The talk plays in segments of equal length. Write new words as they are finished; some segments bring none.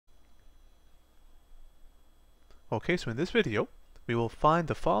Okay, so in this video, we will find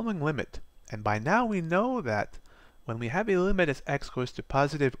the following limit. And by now we know that when we have a limit as x goes to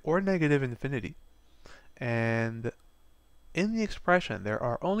positive or negative infinity, and in the expression there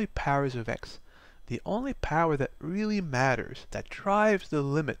are only powers of x, the only power that really matters, that drives the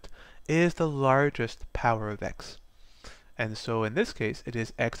limit, is the largest power of x. And so in this case, it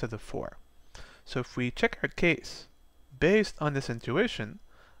is x to the 4. So if we check our case based on this intuition,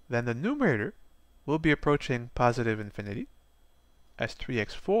 then the numerator will be approaching positive infinity, as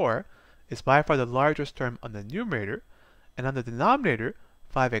 3x4 is by far the largest term on the numerator, and on the denominator,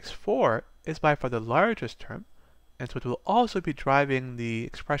 5x4 is by far the largest term, and so it will also be driving the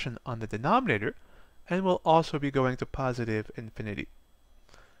expression on the denominator, and will also be going to positive infinity.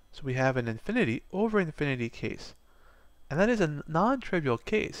 So we have an infinity over infinity case. And that is a non-trivial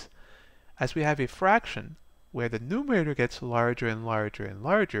case, as we have a fraction where the numerator gets larger and larger and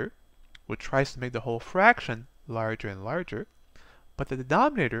larger, which tries to make the whole fraction larger and larger, but the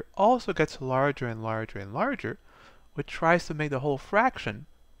denominator also gets larger and larger and larger, which tries to make the whole fraction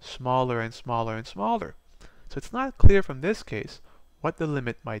smaller and smaller and smaller. So it's not clear from this case what the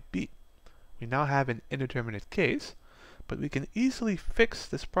limit might be. We now have an indeterminate case, but we can easily fix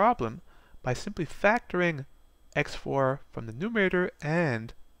this problem by simply factoring x4 from the numerator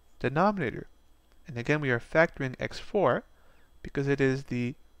and denominator. And again, we are factoring x4 because it is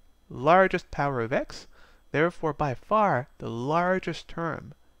the largest power of x, therefore by far the largest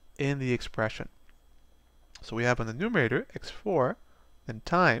term in the expression. So we have on the numerator x4, then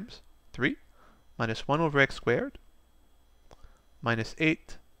times 3 minus 1 over x squared minus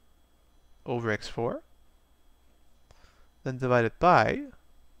 8 over x4, then divided by,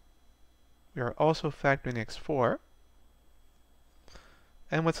 we are also factoring x4,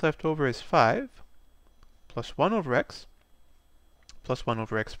 and what's left over is 5 plus 1 over x plus 1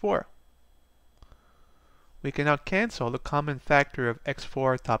 over x4. We can now cancel the common factor of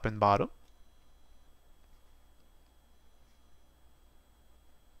x4 top and bottom.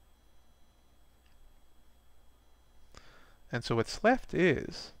 And so what's left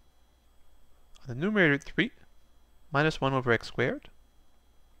is, on the numerator 3 minus 1 over x squared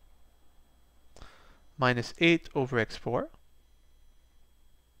minus 8 over x4,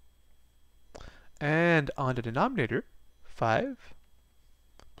 and on the denominator 5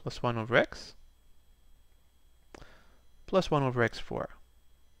 plus 1 over x plus 1 over x4.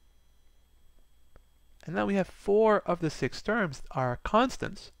 And now we have 4 of the 6 terms are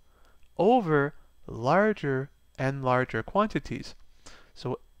constants over larger and larger quantities.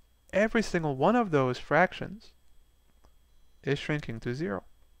 So every single one of those fractions is shrinking to 0.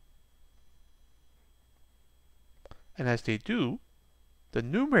 And as they do, the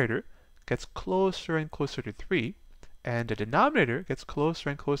numerator gets closer and closer to 3, and the denominator gets closer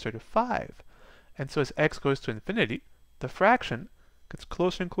and closer to 5. And so as x goes to infinity, the fraction gets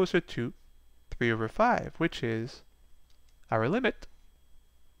closer and closer to 3 over 5, which is our limit.